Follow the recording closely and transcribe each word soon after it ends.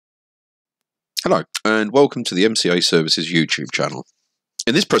Hello, and welcome to the MCA Services YouTube channel.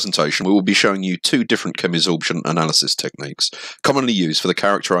 In this presentation, we will be showing you two different chemisorption analysis techniques commonly used for the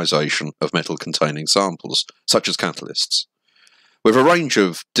characterization of metal-containing samples, such as catalysts. We have a range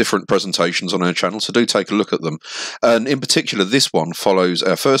of different presentations on our channel, so do take a look at them. And in particular, this one follows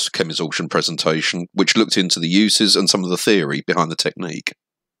our first chemisorption presentation, which looked into the uses and some of the theory behind the technique.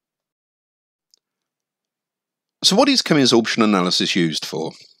 So what is chemisorption analysis used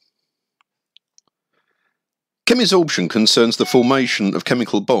for? Chemisorption concerns the formation of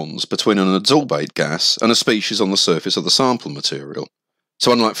chemical bonds between an adsorbate gas and a species on the surface of the sample material.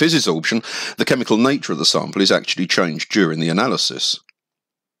 So unlike physisorption, the chemical nature of the sample is actually changed during the analysis.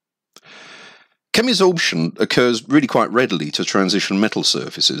 Chemisorption occurs really quite readily to transition metal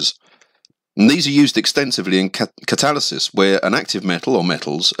surfaces. And these are used extensively in catalysis, where an active metal or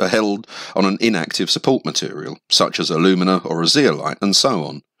metals are held on an inactive support material, such as alumina or a zeolite, and so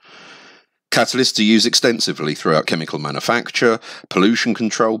on. Catalysts are used extensively throughout chemical manufacture, pollution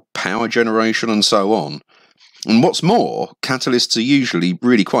control, power generation, and so on. And what's more, catalysts are usually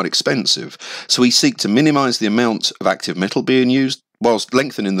really quite expensive, so we seek to minimise the amount of active metal being used, whilst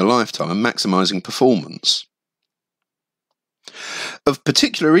lengthening the lifetime and maximising performance. Of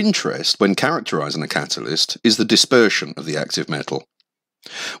particular interest when characterising a catalyst is the dispersion of the active metal.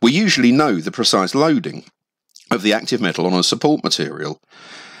 We usually know the precise loading of the active metal on a support material,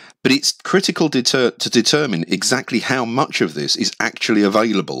 but it's critical to determine exactly how much of this is actually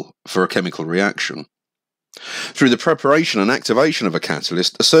available for a chemical reaction. Through the preparation and activation of a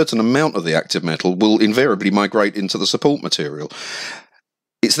catalyst, a certain amount of the active metal will invariably migrate into the support material.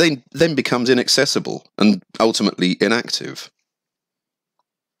 It then becomes inaccessible and ultimately inactive.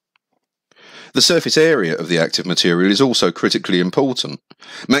 The surface area of the active material is also critically important.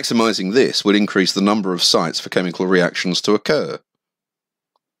 Maximising this will increase the number of sites for chemical reactions to occur.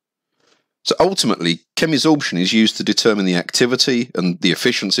 So ultimately, chemisorption is used to determine the activity and the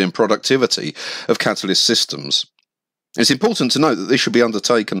efficiency and productivity of catalyst systems. It's important to note that this should be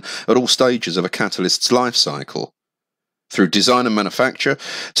undertaken at all stages of a catalyst's life cycle, through design and manufacture,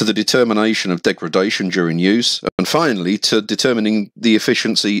 to the determination of degradation during use, and finally to determining the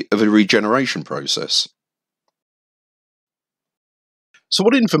efficiency of a regeneration process. So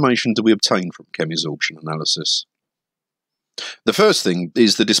what information do we obtain from chemisorption analysis? The first thing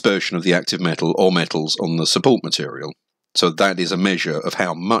is the dispersion of the active metal or metals on the support material. So that is a measure of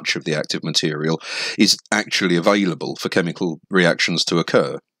how much of the active material is actually available for chemical reactions to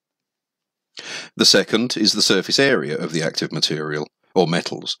occur. The second is the surface area of the active material or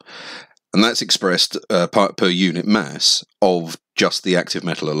metals, and that's expressed per unit mass of just the active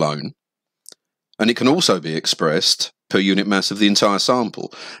metal alone. And it can also be expressed per unit mass of the entire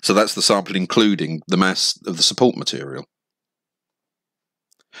sample, so that's the sample including the mass of the support material.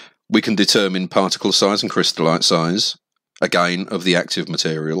 We can determine particle size and crystallite size, again of the active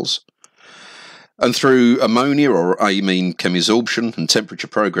materials. And through ammonia or amine chemisorption and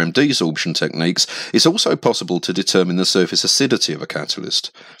temperature-programmed desorption techniques, it's also possible to determine the surface acidity of a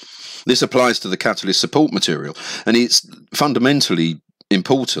catalyst. This applies to the catalyst support material, and it's fundamentally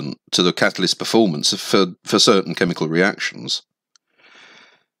important to the catalyst performance for certain chemical reactions.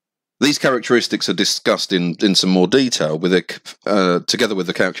 These characteristics are discussed in some more detail together with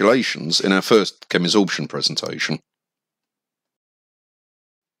the calculations in our first chemisorption presentation.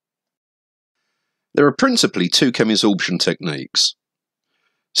 There are principally two chemisorption techniques: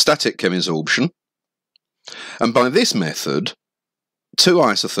 static chemisorption, and by this method, two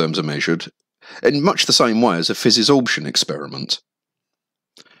isotherms are measured in much the same way as a physisorption experiment.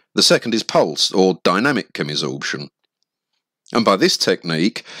 The second is pulse or dynamic chemisorption. And by this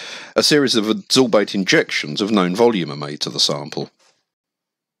technique, a series of adsorbate injections of known volume are made to the sample.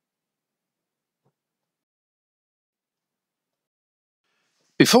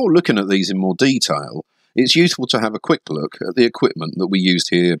 Before looking at these in more detail, it's useful to have a quick look at the equipment that we used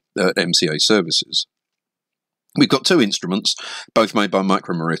here at MCA Services. We've got two instruments, both made by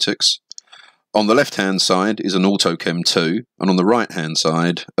Micromeritics. On the left-hand side is an AutoChem 2, and on the right-hand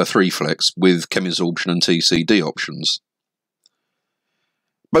side a 3-flex with chemisorption and TCD options.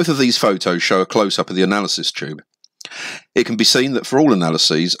 Both of these photos show a close-up of the analysis tube. It can be seen that for all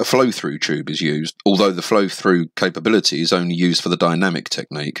analyses, a flow-through tube is used, although the flow-through capability is only used for the dynamic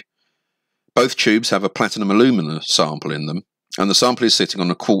technique. Both tubes have a platinum alumina sample in them, and the sample is sitting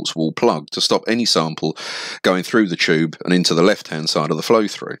on a quartz wall plug to stop any sample going through the tube and into the left-hand side of the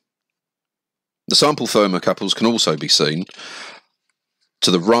flow-through. The sample thermocouples can also be seen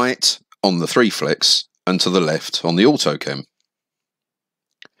to the right on the 3-flex and to the left on the AutoChem.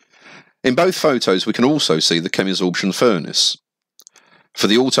 In both photos we can also see the chemisorption furnace. For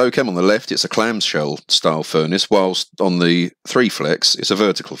the Autochem on the left, it's a clamshell style furnace, whilst on the 3-flex, it's a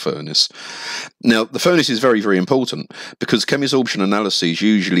vertical furnace. Now, the furnace is very, very important because chemisorption analyses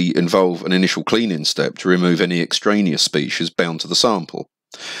usually involve an initial cleaning step to remove any extraneous species bound to the sample.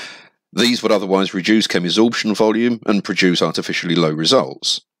 These would otherwise reduce chemisorption volume and produce artificially low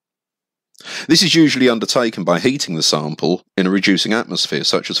results. This is usually undertaken by heating the sample in a reducing atmosphere,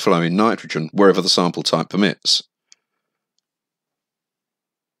 such as flowing nitrogen, wherever the sample type permits.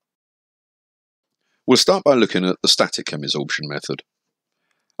 We'll start by looking at the static chemisorption method.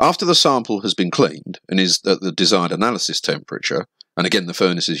 After the sample has been cleaned and is at the desired analysis temperature, and again the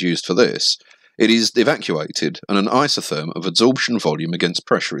furnace is used for this, it is evacuated and an isotherm of adsorption volume against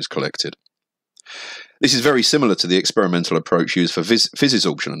pressure is collected. This is very similar to the experimental approach used for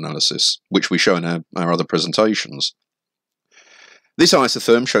physisorption analysis, which we show in our other presentations. This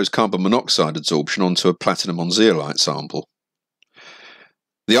isotherm shows carbon monoxide adsorption onto a platinum on zeolite sample.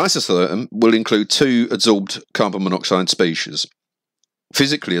 The isotherm will include 2 adsorbed carbon monoxide species: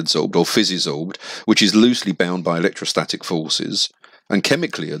 physically adsorbed or physisorbed, which is loosely bound by electrostatic forces, and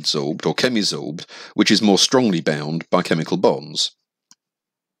chemically adsorbed or chemisorbed, which is more strongly bound by chemical bonds.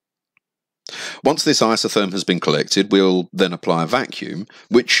 Once this isotherm has been collected, we'll then apply a vacuum,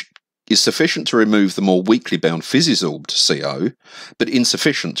 which is sufficient to remove the more weakly bound physisorbed CO, but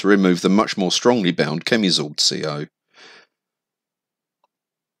insufficient to remove the much more strongly bound chemisorbed CO.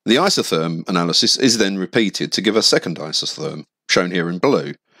 The isotherm analysis is then repeated to give a second isotherm, shown here in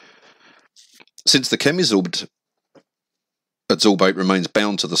blue. Since the chemisorbed adsorbate remains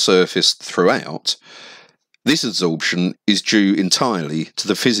bound to the surface throughout, this adsorption is due entirely to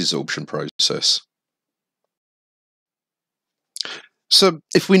the physisorption process. So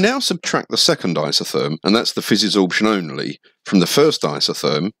if we now subtract the second isotherm, and that's the physisorption only, from the first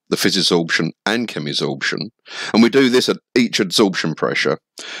isotherm, the physisorption and chemisorption, and we do this at each adsorption pressure,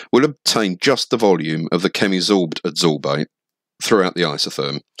 we'll obtain just the volume of the chemisorbed adsorbate throughout the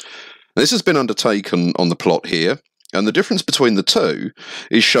isotherm. This has been undertaken on the plot here, and the difference between the two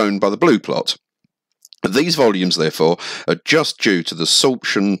is shown by the blue plot. These volumes, therefore, are just due to the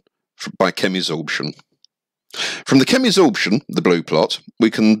sorption by chemisorption. From the chemisorption, the blue plot,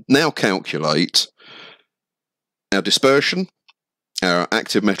 we can now calculate our dispersion, our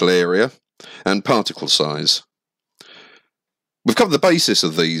active metal area, and particle size. We've covered the basis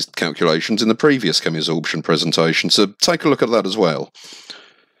of these calculations in the previous chemisorption presentation, so take a look at that as well.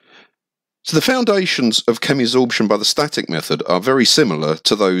 So the foundations of chemisorption by the static method are very similar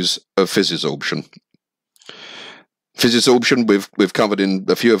to those of physisorption. Physisorption we've covered in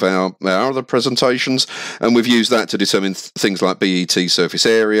a few of our other presentations, and we've used that to determine things like BET surface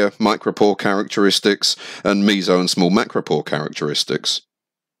area, micropore characteristics, and meso and small macropore characteristics.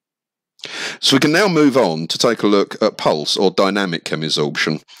 So we can now move on to take a look at pulse or dynamic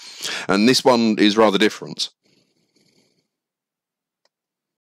chemisorption, and this one is rather different.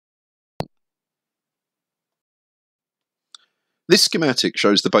 This schematic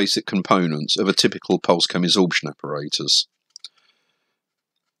shows the basic components of a typical pulse chemisorption apparatus.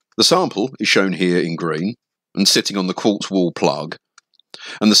 The sample is shown here in green and sitting on the quartz wall plug,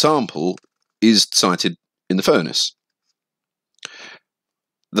 and the sample is sited in the furnace.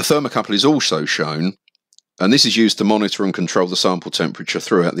 The thermocouple is also shown, and this is used to monitor and control the sample temperature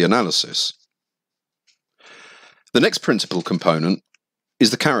throughout the analysis. The next principal component is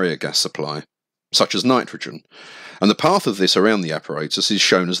the carrier gas supply, such as nitrogen, and the path of this around the apparatus is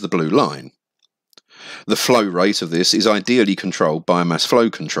shown as the blue line. The flow rate of this is ideally controlled by a mass flow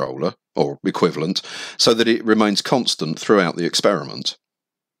controller, or equivalent, so that it remains constant throughout the experiment.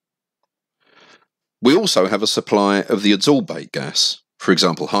 We also have a supply of the adsorbate gas, for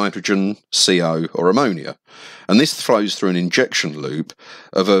example hydrogen, CO or ammonia, and this flows through an injection loop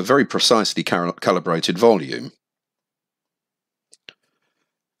of a very precisely calibrated volume.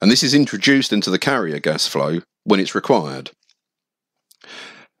 And this is introduced into the carrier gas flow when it's required.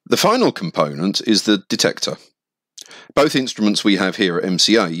 The final component is the detector. Both instruments we have here at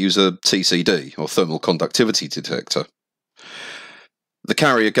MCA use a TCD, or thermal conductivity detector. The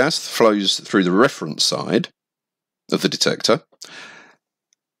carrier gas flows through the reference side of the detector,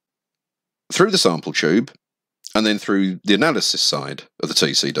 through the sample tube, and then through the analysis side of the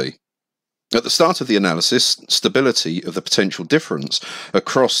TCD. At the start of the analysis, stability of the potential difference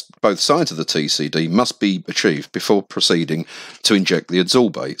across both sides of the TCD must be achieved before proceeding to inject the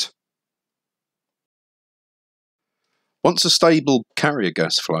adsorbate. Once a stable carrier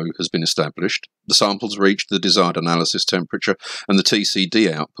gas flow has been established, the samples reach the desired analysis temperature and the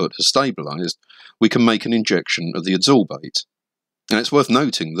TCD output has stabilised, we can make an injection of the adsorbate. And it's worth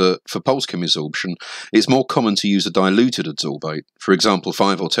noting that for pulse chemisorption, it's more common to use a diluted adsorbate, for example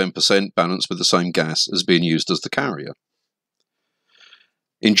 5 or 10% balanced with the same gas as being used as the carrier.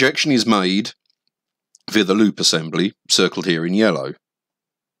 Injection is made via the loop assembly, circled here in yellow.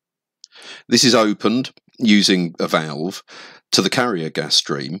 This is opened using a valve to the carrier gas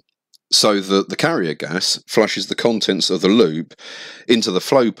stream, so that the carrier gas flushes the contents of the loop into the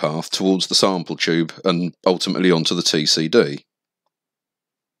flow path towards the sample tube and ultimately onto the TCD.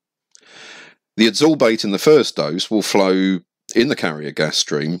 The adsorbate in the first dose will flow in the carrier gas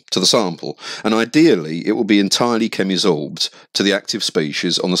stream to the sample, and ideally it will be entirely chemisorbed to the active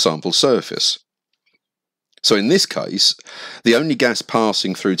species on the sample surface. So in this case, the only gas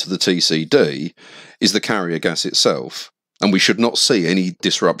passing through to the TCD is the carrier gas itself, and we should not see any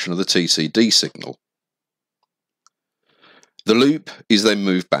disruption of the TCD signal. The loop is then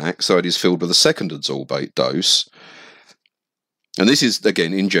moved back, so it is filled with a second adsorbate dose, and this is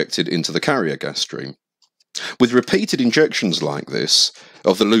again injected into the carrier gas stream. With repeated injections like this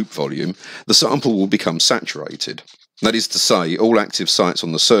of the loop volume, the sample will become saturated. That is to say, all active sites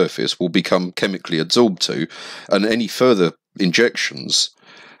on the surface will become chemically adsorbed to, and any further injections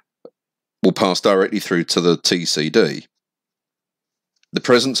will pass directly through to the TCD. The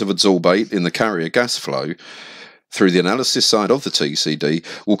presence of adsorbate in the carrier gas flow through the analysis side of the TCD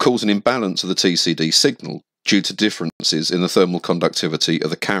will cause an imbalance of the TCD signal due to differences in the thermal conductivity of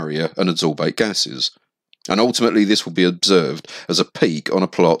the carrier and adsorbate gases. And ultimately this will be observed as a peak on a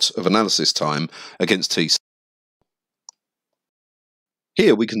plot of analysis time against TCD.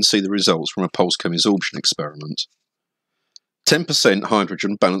 Here we can see the results from a pulse chemisorption experiment. 10%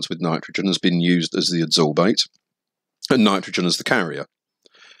 hydrogen balanced with nitrogen has been used as the adsorbate, and nitrogen as the carrier.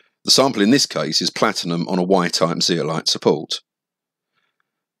 The sample in this case is platinum on a Y-type zeolite support.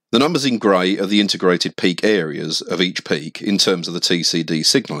 The numbers in grey are the integrated peak areas of each peak in terms of the TCD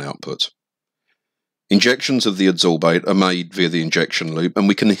signal output. Injections of the adsorbate are made via the injection loop, and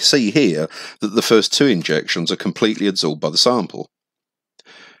we can see here that the first two injections are completely adsorbed by the sample.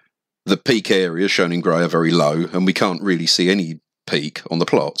 The peak areas shown in grey are very low, and we can't really see any peak on the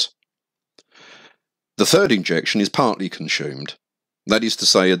plot. The third injection is partly consumed, that is to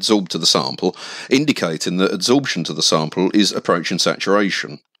say adsorbed to the sample, indicating that adsorption to the sample is approaching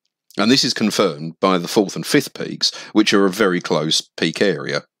saturation. And this is confirmed by the fourth and fifth peaks, which are a very close peak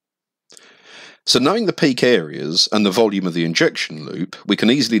area. So knowing the peak areas and the volume of the injection loop, we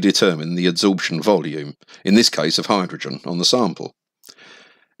can easily determine the adsorption volume, in this case of hydrogen, on the sample.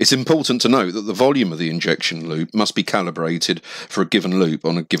 It's important to note that the volume of the injection loop must be calibrated for a given loop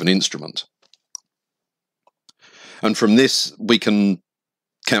on a given instrument. And from this we can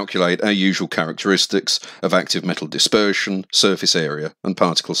calculate our usual characteristics of active metal dispersion, surface area and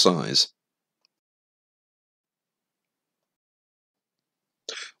particle size.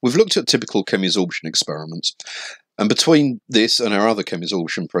 We've looked at typical chemisorption experiments, and between this and our other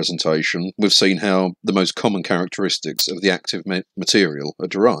chemisorption presentation we've seen how the most common characteristics of the active material are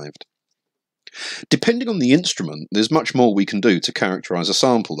derived. Depending on the instrument, there's much more we can do to characterise a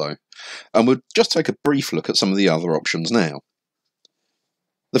sample though, and we'll just take a brief look at some of the other options now.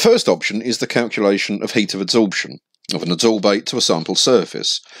 The first option is the calculation of heat of adsorption of an adsorbate to a sample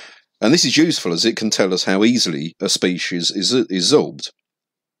surface, and this is useful as it can tell us how easily a species is adsorbed.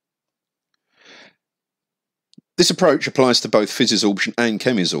 This approach applies to both physisorption and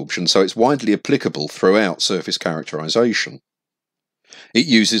chemisorption, so it's widely applicable throughout surface characterisation. It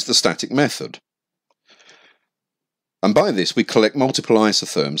uses the static method, and by this we collect multiple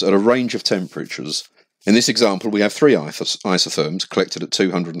isotherms at a range of temperatures. In this example we have three isotherms collected at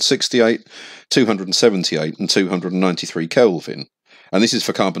 268, 278 and 293 Kelvin, and this is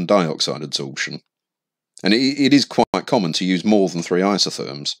for carbon dioxide adsorption. And it is quite common to use more than three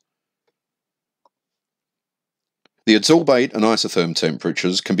isotherms. The adsorbate and isotherm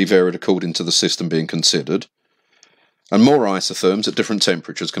temperatures can be varied according to the system being considered, and more isotherms at different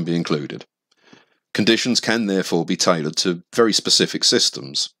temperatures can be included. Conditions can therefore be tailored to very specific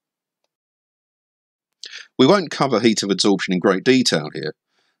systems. We won't cover heat of adsorption in great detail here,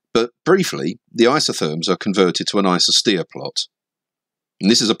 but briefly, the isotherms are converted to an isostere plot.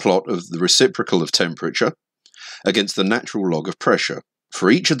 And this is a plot of the reciprocal of temperature against the natural log of pressure for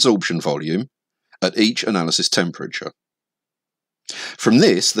each adsorption volume at each analysis temperature. From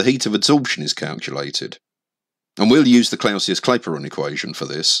this, the heat of adsorption is calculated, and we'll use the Clausius-Clapeyron equation for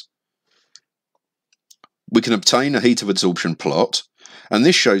this. We can obtain a heat of adsorption plot, and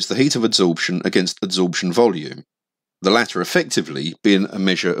this shows the heat of adsorption against adsorption volume, the latter effectively being a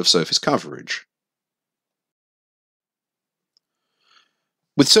measure of surface coverage.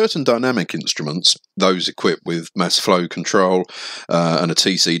 With certain dynamic instruments, those equipped with mass flow control and a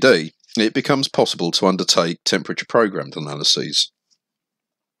TCD, it becomes possible to undertake temperature-programmed analyses.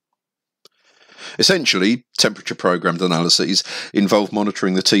 Essentially, temperature-programmed analyses involve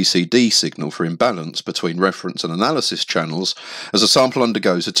monitoring the TCD signal for imbalance between reference and analysis channels as a sample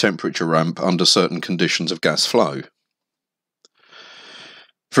undergoes a temperature ramp under certain conditions of gas flow.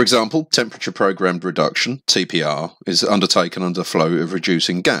 For example, temperature-programmed reduction, TPR, is undertaken under flow of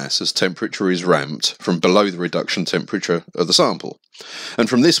reducing gas as temperature is ramped from below the reduction temperature of the sample. And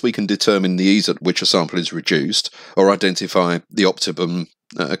from this we can determine the ease at which a sample is reduced or identify the optimum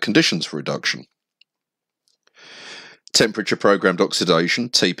conditions for reduction. Temperature-programmed oxidation,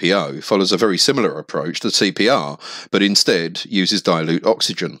 TPO, follows a very similar approach to TPR, but instead uses dilute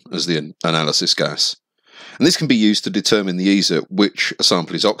oxygen as the analysis gas. And this can be used to determine the ease at which a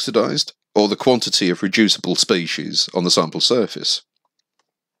sample is oxidized, or the quantity of reducible species on the sample surface.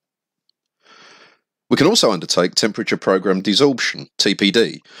 We can also undertake temperature-programmed desorption,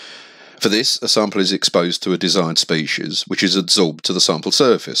 TPD. For this, a sample is exposed to a desired species, which is adsorbed to the sample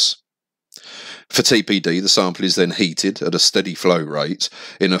surface. For TPD, the sample is then heated at a steady flow rate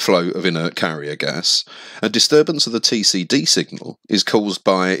in a flow of inert carrier gas. A disturbance of the TCD signal is caused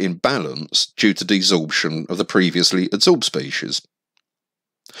by imbalance due to desorption of the previously adsorbed species.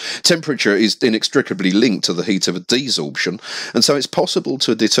 Temperature is inextricably linked to the heat of a desorption, and so it's possible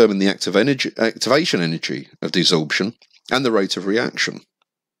to determine the activation energy of desorption and the rate of reaction.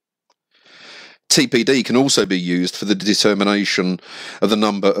 TPD can also be used for the determination of the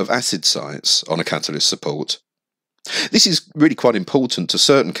number of acid sites on a catalyst support. This is really quite important to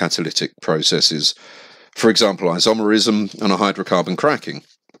certain catalytic processes, for example isomerism and a hydrocarbon cracking.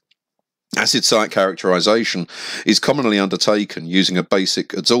 Acid site characterisation is commonly undertaken using a basic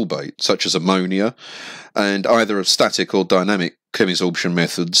adsorbate, such as ammonia, and either a static or dynamic chemisorption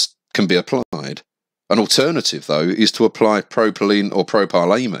methods can be applied. An alternative, though, is to apply propylene or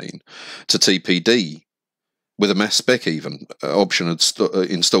propylamine to TPD, with a mass spec even option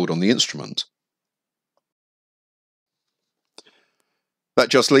installed on the instrument. That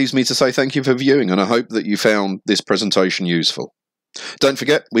just leaves me to say thank you for viewing, and I hope that you found this presentation useful. Don't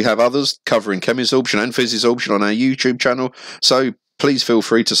forget, we have others covering chemisorption and physisorption on our YouTube channel, so please feel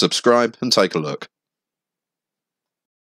free to subscribe and take a look.